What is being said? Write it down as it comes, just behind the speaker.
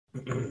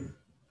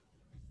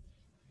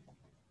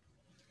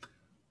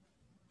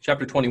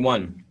Chapter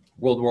 21,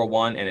 World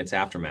War I and its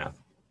aftermath.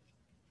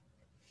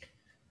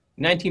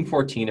 In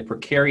 1914, a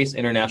precarious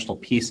international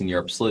peace in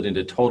Europe slid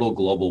into total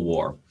global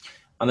war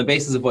on the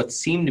basis of what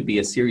seemed to be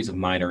a series of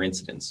minor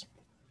incidents.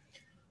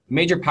 The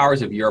major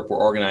powers of Europe were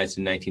organized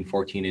in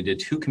 1914 into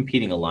two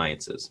competing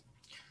alliances.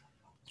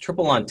 The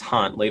Triple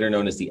Entente, later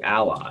known as the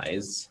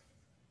Allies,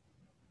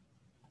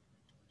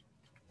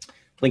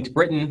 linked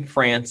Britain,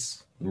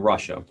 France, and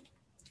Russia.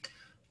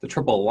 The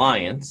Triple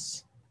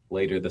Alliance,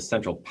 later the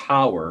Central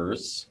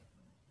Powers,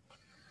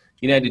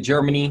 united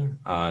Germany,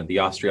 the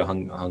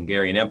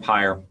Austro-Hungarian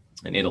Empire,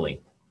 and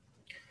Italy.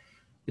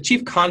 The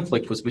chief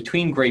conflict was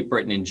between Great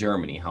Britain and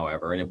Germany,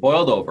 however, and it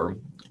boiled over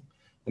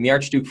when the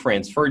Archduke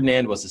Franz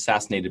Ferdinand was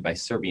assassinated by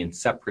Serbian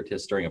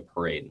separatists during a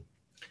parade.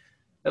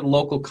 That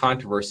local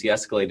controversy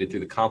escalated through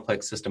the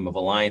complex system of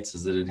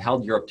alliances that had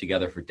held Europe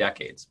together for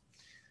decades.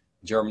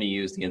 Germany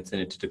used the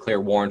incident to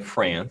declare war on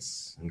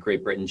France, and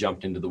Great Britain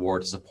jumped into the war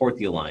to support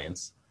the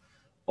alliance,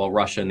 while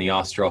Russia and the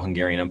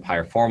Austro-Hungarian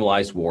Empire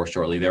formalized war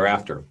shortly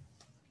thereafter.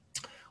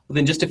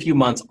 Within just a few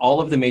months,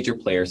 all of the major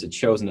players had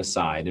chosen a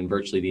side, and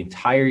virtually the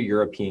entire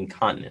European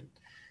continent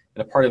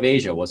and a part of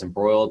Asia was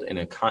embroiled in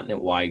a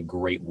continent-wide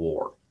Great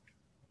War.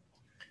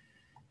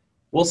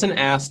 Wilson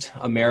asked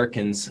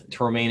Americans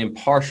to remain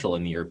impartial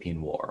in the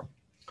European war.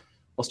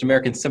 Most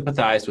Americans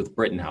sympathized with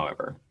Britain,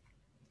 however.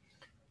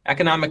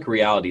 Economic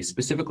reality,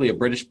 specifically a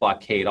British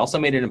blockade, also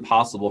made it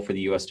impossible for the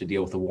U.S. to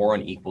deal with the war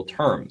on equal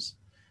terms.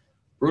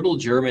 Brutal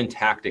German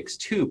tactics,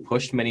 too,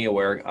 pushed many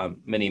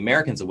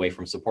Americans away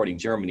from supporting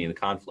Germany in the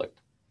conflict.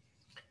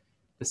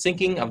 The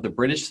sinking of the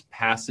British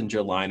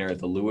passenger liner,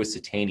 the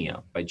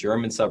Lusitania, by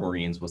German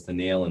submarines was the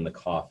nail in the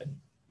coffin.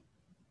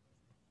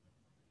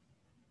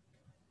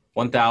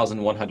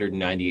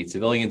 1,198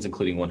 civilians,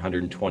 including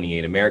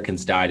 128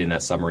 Americans, died in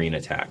that submarine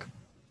attack.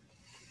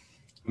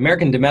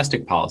 American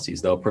domestic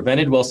policies, though,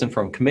 prevented Wilson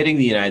from committing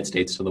the United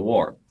States to the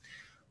war.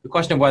 The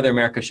question of whether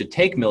America should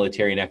take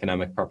military and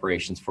economic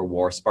preparations for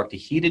war sparked a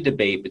heated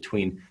debate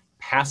between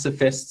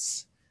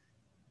pacifists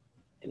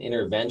and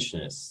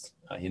interventionists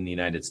in the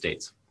United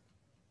States.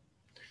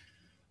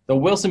 Though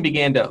Wilson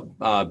began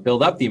to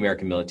build up the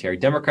American military,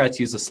 Democrats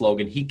used the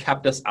slogan, "He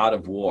kept us out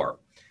of war,"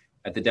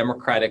 at the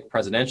Democratic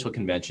Presidential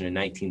Convention in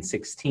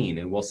 1916,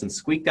 and Wilson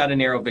squeaked out a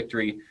narrow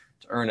victory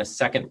to earn a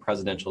second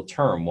presidential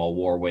term while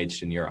war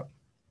waged in Europe.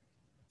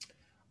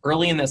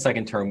 Early in that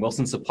second term,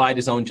 Wilson supplied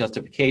his own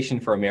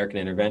justification for American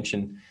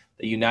intervention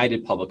that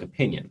united public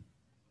opinion.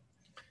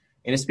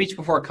 In a speech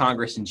before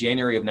Congress in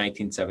January of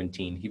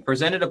 1917, he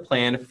presented a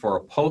plan for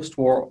a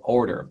post-war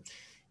order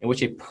in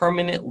which a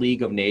permanent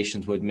League of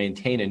Nations would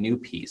maintain a new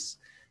peace,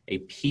 a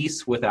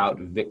peace without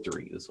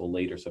victory. This will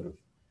later sort of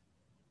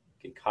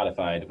get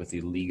codified with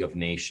the League of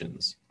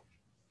Nations.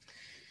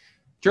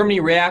 Germany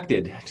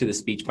reacted to the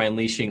speech by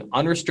unleashing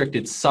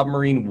unrestricted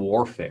submarine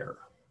warfare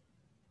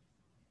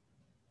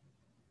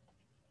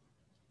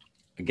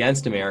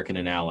against American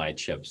and Allied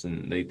ships,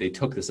 and they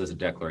took this as a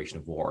declaration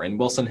of war. And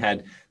Wilson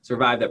had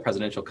survived that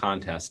presidential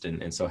contest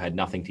and so had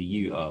nothing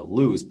to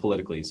lose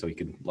politically, so he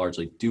could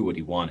largely do what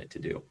he wanted to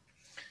do.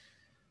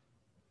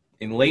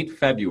 In late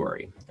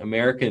February,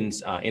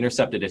 Americans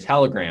intercepted a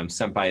telegram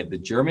sent by the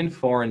German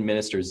Foreign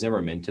Minister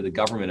Zimmermann to the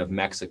government of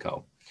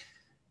Mexico.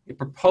 It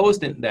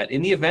proposed that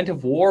in the event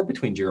of war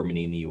between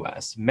Germany and the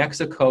U.S.,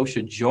 Mexico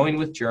should join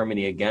with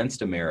Germany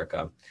against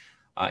America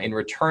in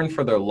return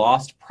for their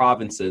lost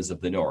provinces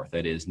of the North,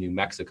 that is, New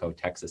Mexico,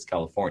 Texas,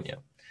 California,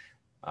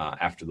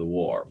 after the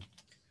war.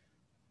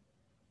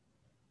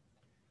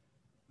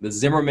 The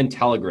Zimmermann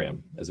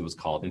telegram, as it was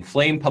called,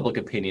 inflamed public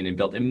opinion and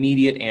built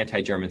immediate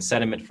anti-German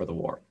sentiment for the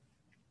war.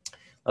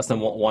 Less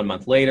than 1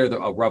 month later,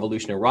 a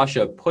revolution in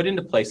Russia put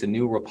into place a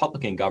new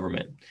Republican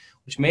government,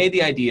 which made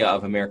the idea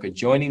of America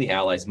joining the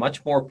Allies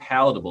much more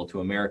palatable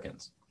to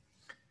Americans.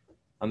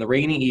 On the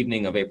rainy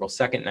evening of April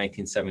 2nd,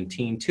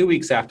 1917, 2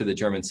 weeks after the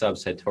German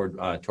subs had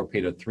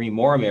torpedoed 3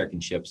 more American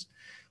ships,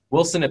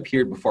 Wilson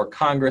appeared before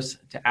Congress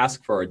to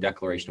ask for a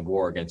declaration of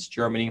war against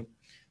Germany,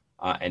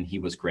 and he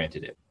was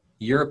granted it.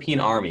 European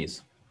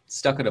armies,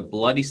 stuck at a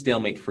bloody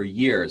stalemate for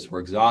years,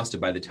 were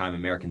exhausted by the time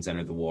Americans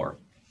entered the war.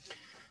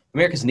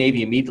 America's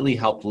Navy immediately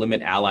helped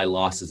limit Allied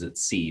losses at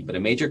sea, but a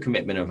major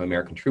commitment of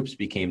American troops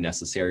became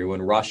necessary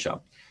when Russia,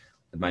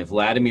 led by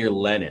Vladimir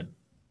Lenin,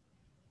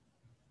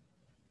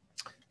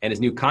 and his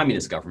new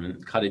communist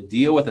government cut a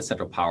deal with the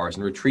Central Powers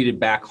and retreated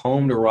back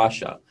home to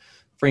Russia,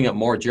 freeing up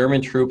more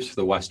German troops for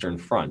the Western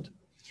Front.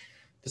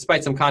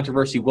 Despite some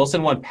controversy,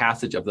 Wilson won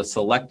passage of the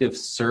Selective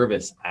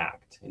Service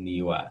Act in the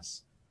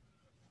U.S.,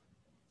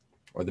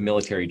 or the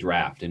military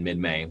draft, in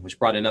mid-May, which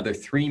brought another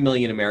 3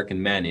 million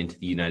American men into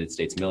the United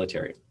States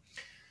military.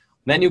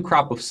 When that new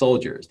crop of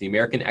soldiers, the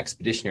American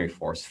Expeditionary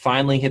Force,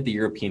 finally hit the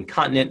European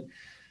continent,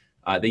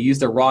 they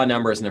used their raw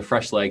numbers and their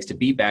fresh legs to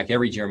beat back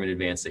every German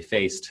advance they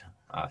faced.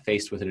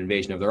 Faced with an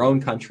invasion of their own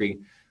country,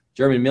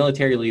 German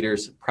military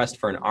leaders pressed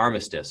for an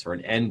armistice or an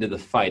end to the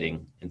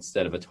fighting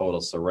instead of a total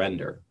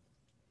surrender.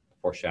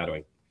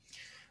 Foreshadowing.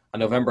 On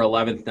November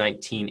 11th,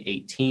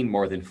 1918,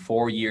 more than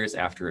 4 years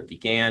after it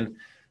began,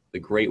 the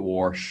Great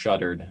War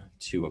shuddered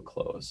to a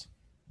close.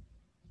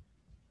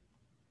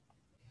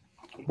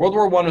 World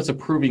War I was a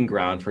proving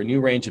ground for a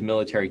new range of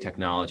military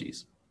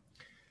technologies.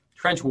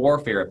 Trench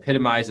warfare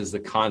epitomizes the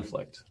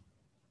conflict.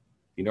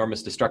 The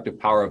enormous destructive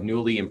power of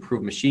newly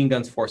improved machine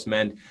guns forced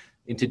men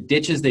into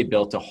ditches they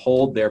built to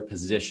hold their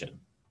position.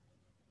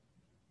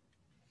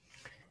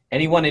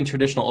 Anyone in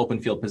traditional open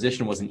field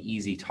position was an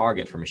easy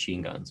target for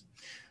machine guns.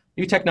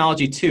 New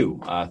technology,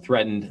 too,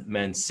 threatened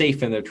men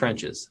safe in their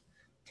trenches.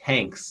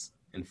 Tanks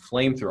and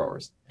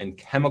flamethrowers and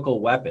chemical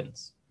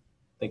weapons,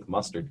 think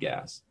mustard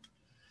gas,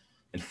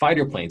 and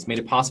fighter planes made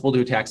it possible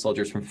to attack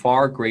soldiers from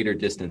far greater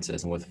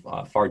distances and with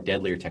far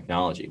deadlier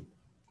technology.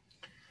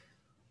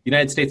 The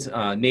United States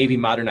Navy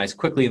modernized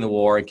quickly in the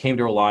war and came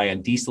to rely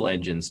on diesel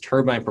engines,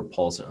 turbine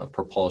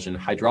propulsion,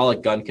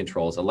 hydraulic gun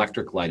controls,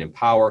 electric light and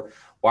power,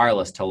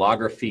 wireless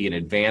telegraphy, and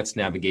advanced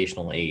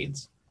navigational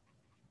aids.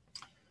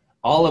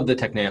 All of the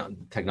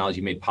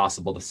technology made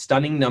possible the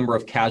stunning number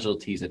of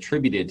casualties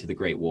attributed to the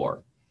Great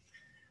War.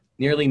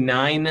 Nearly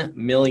 9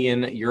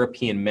 million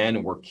European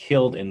men were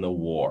killed in the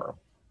war.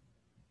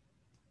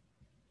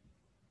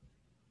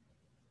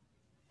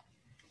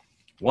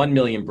 1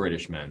 million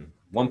British men,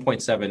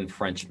 1.7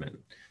 Frenchmen,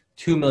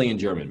 2 million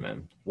German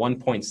men,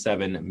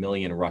 1.7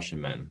 million Russian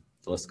men.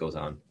 The list goes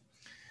on.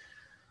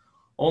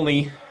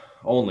 Only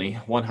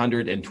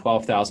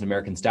 112,000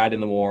 Americans died in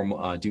the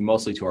war, due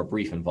mostly to our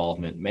brief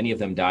involvement. Many of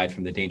them died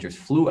from the dangerous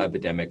flu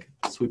epidemic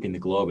sweeping the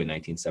globe in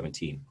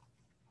 1917.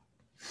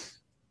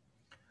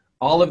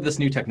 All of this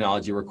new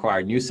technology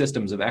required new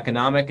systems of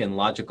economic and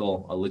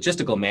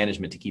logistical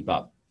management to keep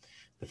up.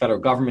 The federal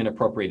government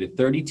appropriated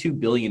 $32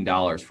 billion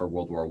for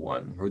World War I,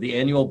 where the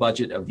annual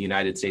budget of the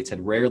United States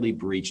had rarely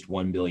breached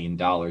 $1 billion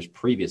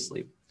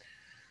previously.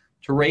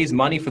 To raise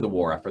money for the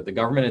war effort, the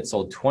government had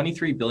sold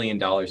 $23 billion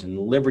in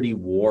Liberty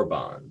war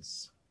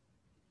bonds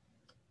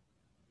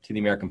to the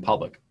American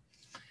public.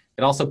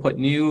 It also put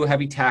new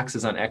heavy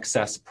taxes on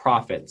excess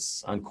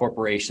profits on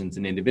corporations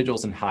and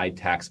individuals in high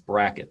tax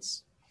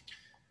brackets.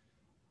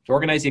 To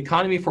organize the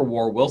economy for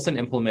war, Wilson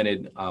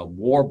implemented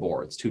war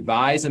boards to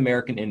advise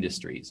American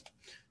industries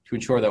to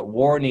ensure that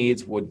war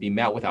needs would be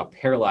met without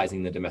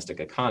paralyzing the domestic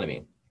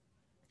economy.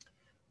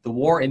 The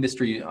War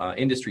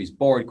Industries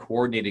Board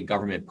coordinated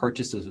government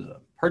purchases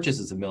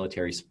of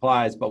military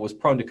supplies, but was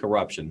prone to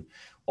corruption,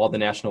 while the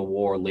National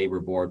War Labor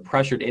Board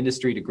pressured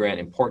industry to grant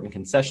important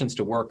concessions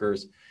to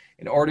workers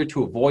in order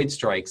to avoid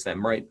strikes that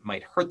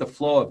might hurt the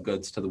flow of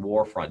goods to the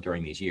war front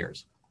during these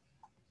years.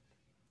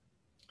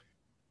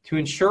 To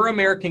ensure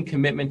American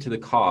commitment to the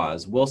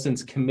cause,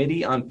 Wilson's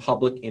Committee on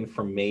Public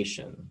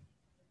Information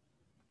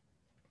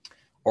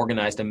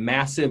organized a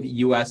massive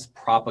U.S.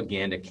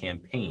 propaganda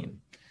campaign.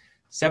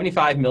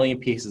 75 million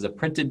pieces of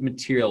printed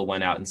material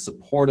went out in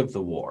support of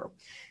the war,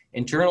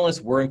 and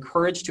journalists were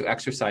encouraged to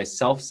exercise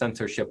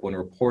self-censorship when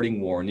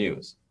reporting war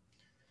news.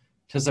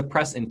 To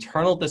suppress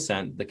internal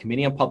dissent, the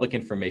Committee on Public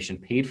Information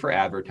paid for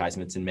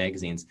advertisements in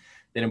magazines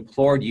that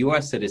implored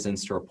U.S.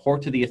 citizens to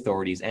report to the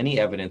authorities any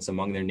evidence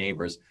among their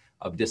neighbors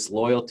of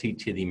disloyalty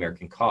to the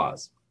American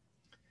cause.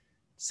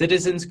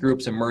 Citizens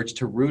groups emerged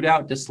to root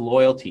out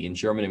disloyalty in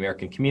German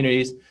American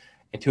communities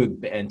and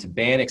to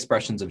ban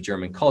expressions of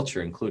German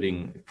culture,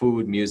 including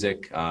food,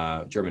 music,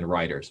 German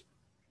writers.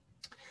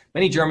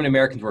 Many German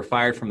Americans were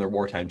fired from their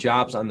wartime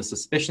jobs on the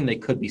suspicion they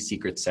could be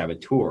secret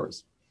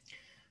saboteurs.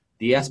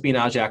 The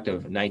Espionage Act of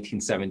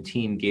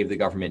 1917 gave the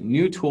government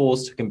new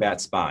tools to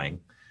combat spying,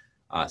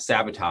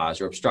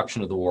 sabotage, or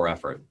obstruction of the war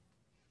effort.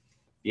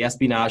 The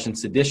Espionage and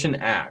Sedition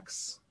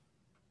Acts,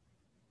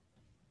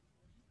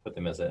 put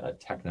them as a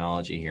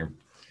technology here,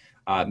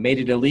 made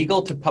it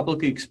illegal to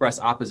publicly express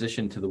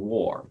opposition to the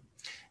war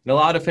and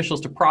allowed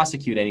officials to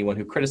prosecute anyone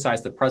who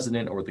criticized the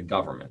president or the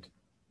government.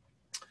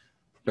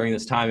 During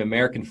this time,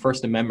 American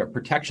First Amendment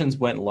protections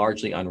went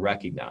largely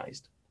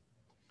unrecognized.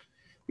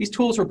 These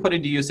tools were put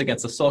into use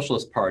against the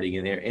Socialist Party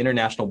and the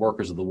international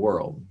workers of the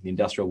world, the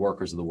industrial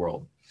workers of the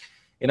world.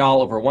 In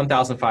all, over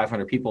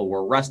 1,500 people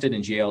were arrested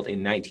and jailed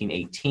in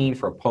 1918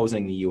 for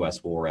opposing the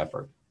U.S. war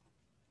effort.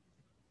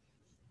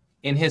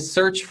 In his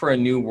search for a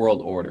new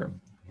world order,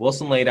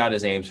 Wilson laid out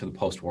his aims for the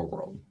post-war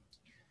world.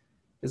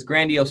 His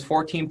grandiose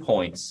 14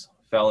 points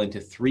fell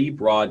into 3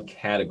 broad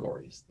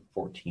categories,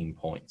 14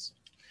 points.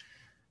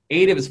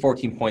 8 of his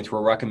 14 points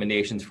were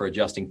recommendations for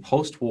adjusting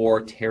post-war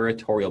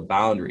territorial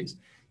boundaries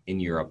in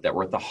Europe that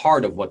were at the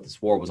heart of what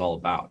this war was all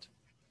about.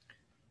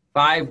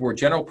 5 were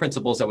general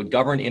principles that would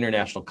govern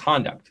international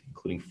conduct,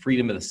 including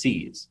freedom of the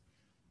seas,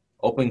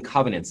 open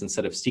covenants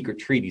instead of secret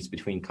treaties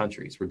between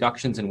countries,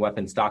 reductions in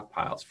weapon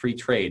stockpiles, free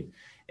trade,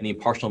 and the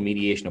impartial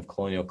mediation of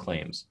colonial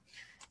claims.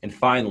 And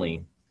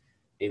finally,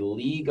 a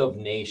League of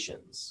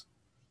Nations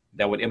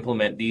that would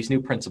implement these new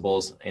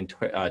principles and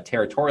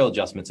territorial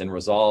adjustments and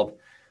resolve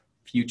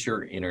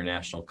future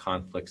international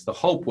conflicts. The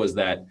hope was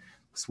that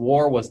this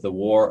war was the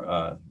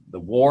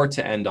war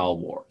to end all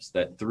wars,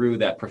 that through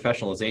that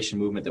professionalization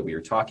movement that we were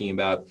talking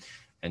about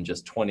and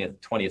just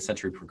 20th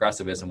century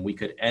progressivism, we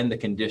could end the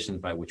conditions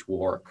by which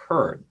war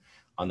occurred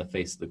on the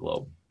face of the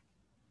globe.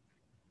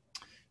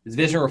 His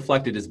vision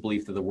reflected his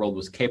belief that the world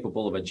was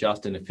capable of a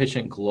just and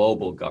efficient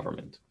global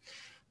government.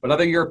 But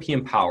other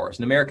European powers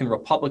and American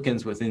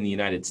Republicans within the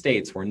United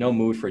States were in no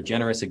mood for a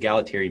generous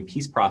egalitarian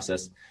peace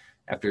process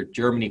after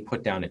Germany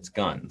put down its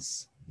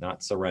guns.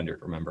 Not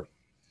surrendered, remember.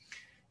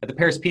 At the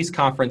Paris Peace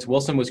Conference,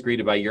 Wilson was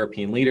greeted by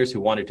European leaders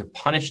who wanted to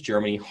punish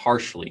Germany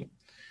harshly. And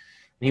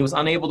he was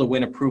unable to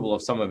win approval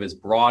of some of his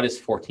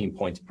broadest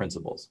 14-point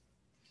principles.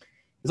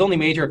 His only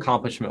major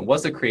accomplishment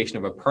was the creation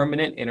of a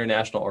permanent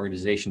international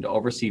organization to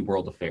oversee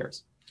world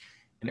affairs.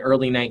 In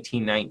early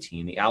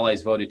 1919, the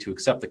Allies voted to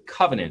accept the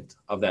covenant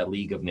of that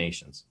League of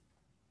Nations.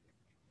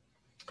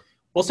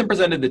 Wilson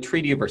presented the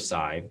Treaty of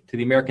Versailles to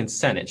the American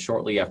Senate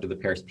shortly after the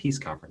Paris Peace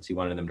Conference. He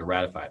wanted them to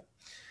ratify it.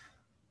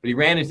 But he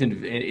ran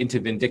into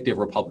vindictive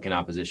Republican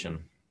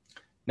opposition.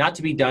 Not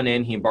to be done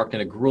in, he embarked on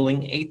a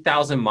grueling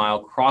 8,000-mile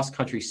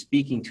cross-country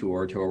speaking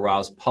tour to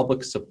arouse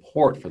public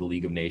support for the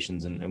League of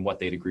Nations and what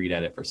they'd agreed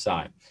at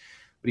Versailles.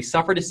 But he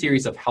suffered a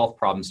series of health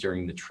problems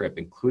during the trip,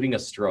 including a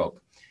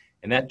stroke,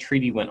 and that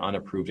treaty went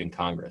unapproved in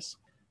Congress.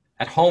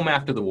 At home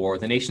after the war,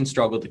 the nation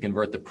struggled to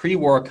convert the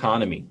pre-war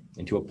economy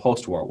into a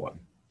post-war one.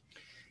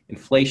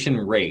 Inflation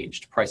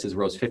raged. Prices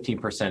rose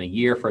 15% a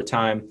year for a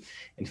time,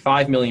 and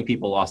 5 million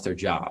people lost their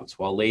jobs,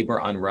 while labor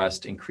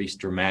unrest increased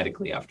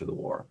dramatically after the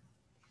war.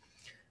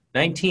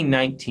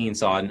 1919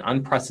 saw an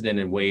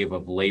unprecedented wave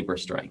of labor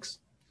strikes.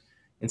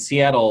 In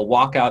Seattle, a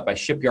walkout by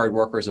shipyard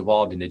workers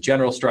evolved into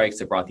general strikes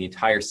that brought the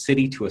entire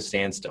city to a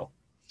standstill.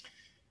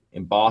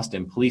 In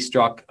Boston, police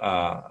struck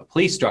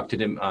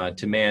to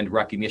demand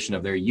recognition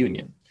of their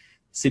union.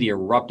 The city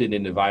erupted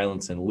into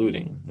violence and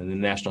looting, and the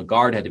National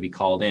Guard had to be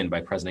called in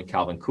by President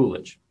Calvin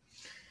Coolidge.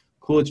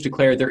 Coolidge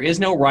declared there is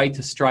no right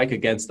to strike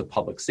against the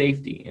public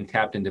safety and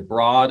tapped into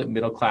broad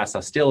middle-class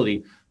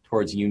hostility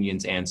towards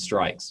unions and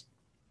strikes.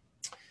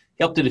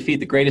 He helped to defeat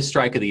the greatest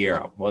strike of the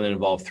era, one that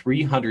involved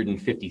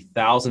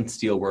 350,000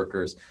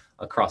 steelworkers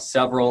across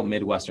several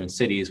Midwestern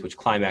cities, which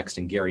climaxed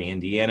in Gary,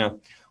 Indiana,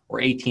 where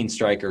 18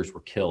 strikers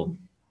were killed.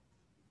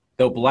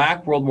 Though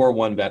Black World War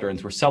I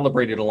veterans were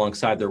celebrated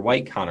alongside their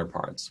white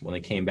counterparts when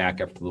they came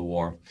back after the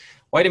war,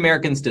 white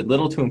Americans did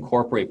little to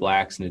incorporate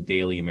Blacks into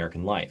daily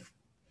American life.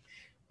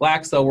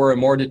 Blacks, though, were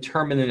more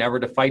determined than ever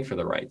to fight for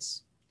their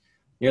rights.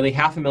 Nearly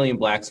 500,000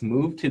 Blacks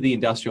moved to the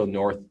industrial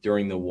North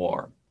during the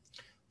war,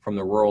 from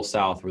the rural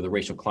South, where the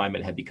racial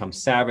climate had become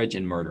savage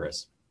and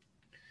murderous.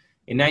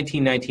 In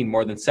 1919,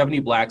 more than 70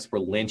 Blacks were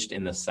lynched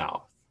in the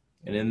South.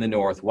 And in the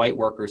North, white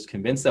workers,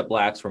 convinced that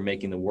Blacks were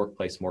making the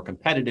workplace more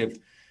competitive,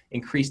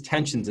 increased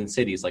tensions in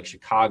cities like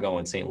Chicago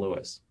and St.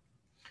 Louis.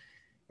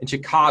 In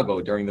Chicago,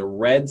 during the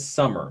Red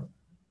Summer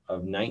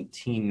of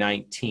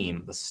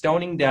 1919, the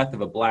stoning death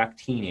of a Black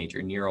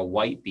teenager near a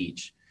white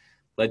beach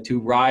led to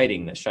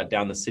rioting that shut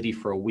down the city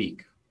for a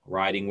week,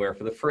 rioting where,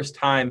 for the first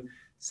time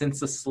since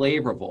the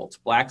slave revolts,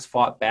 Blacks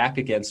fought back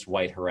against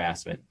white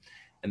harassment,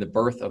 and the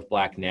birth of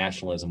Black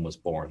nationalism was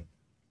born.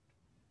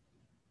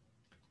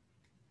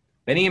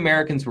 Many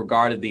Americans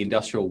regarded the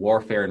industrial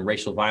warfare and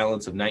racial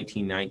violence of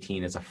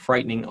 1919 as a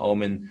frightening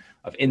omen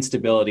of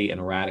instability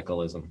and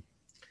radicalism.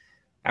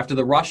 After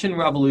the Russian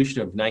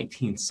Revolution of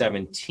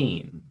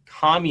 1917,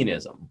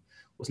 communism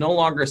was no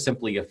longer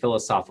simply a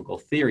philosophical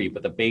theory,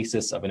 but the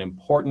basis of an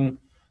important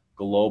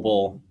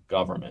global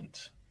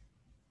government.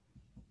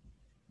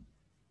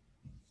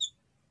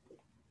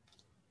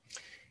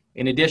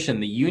 In addition,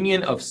 the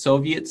Union of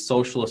Soviet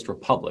Socialist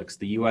Republics,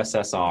 the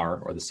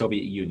USSR, or the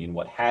Soviet Union,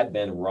 what had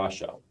been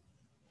Russia,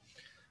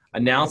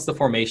 announced the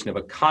formation of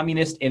a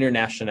communist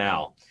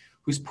internationale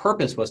whose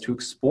purpose was to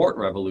export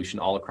revolution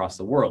all across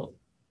the world.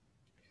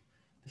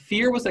 The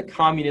fear was that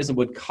communism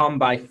would come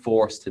by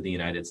force to the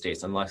United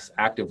States unless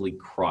actively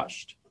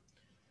crushed.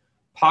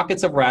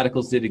 Pockets of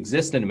radicals did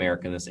exist in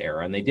America in this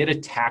era, and they did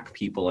attack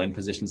people in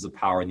positions of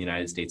power in the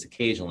United States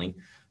occasionally,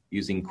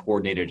 using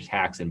coordinated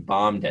attacks and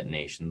bomb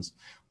detonations.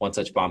 One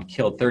such bomb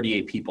killed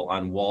 38 people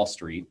on Wall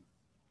Street.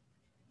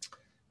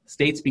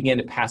 States began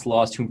to pass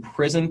laws to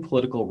imprison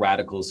political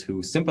radicals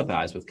who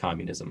sympathized with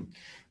communism.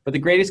 But the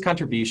greatest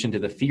contribution to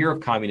the fear of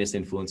communist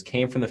influence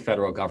came from the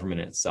federal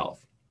government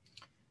itself.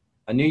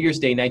 On New Year's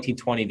Day,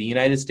 1920, the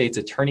United States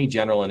Attorney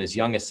General and his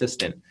young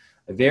assistant,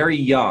 a very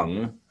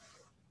young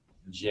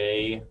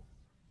J.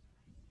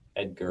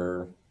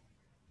 Edgar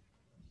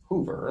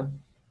Hoover,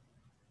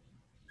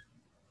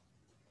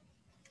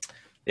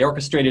 they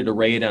orchestrated a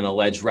raid on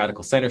alleged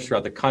radical centers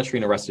throughout the country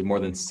and arrested more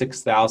than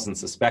 6,000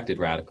 suspected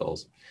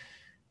radicals.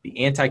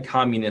 The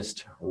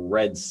anti-communist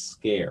Red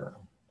Scare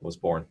was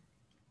born.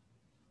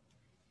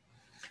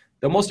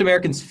 Though most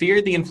Americans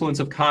feared the influence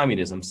of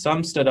communism,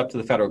 some stood up to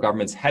the federal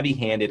government's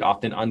heavy-handed,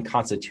 often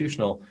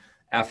unconstitutional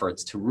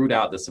efforts to root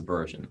out the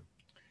subversion.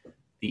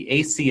 The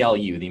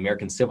ACLU, the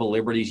American Civil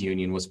Liberties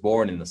Union, was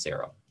born in this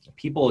era.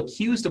 People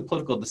accused of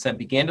political dissent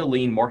began to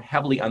lean more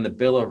heavily on the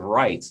Bill of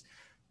Rights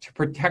to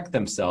protect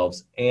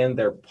themselves and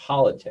their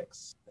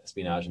politics.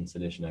 Espionage and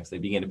Sedition Acts, they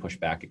began to push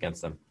back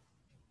against them.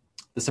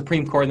 The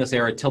Supreme Court in this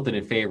era tilted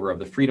in favor of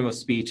the freedom of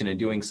speech, and in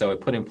doing so, it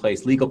put in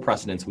place legal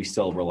precedents we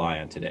still rely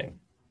on today.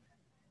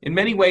 In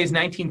many ways,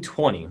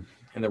 1920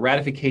 and the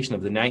ratification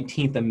of the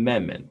 19th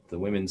Amendment, the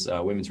women's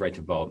right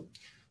to vote,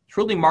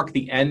 truly marked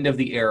the end of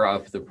the era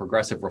of the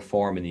progressive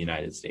reform in the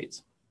United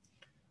States.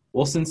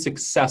 Wilson's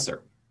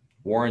successor,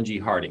 Warren G.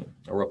 Harding,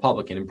 a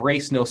Republican,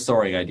 embraced no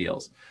soaring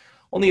ideals,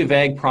 only a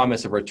vague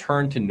promise of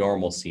return to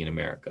normalcy in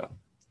America.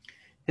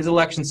 His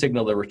election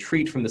signaled a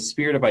retreat from the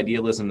spirit of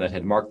idealism that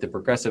had marked the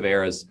progressive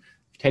eras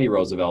of Teddy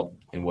Roosevelt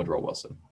and Woodrow Wilson.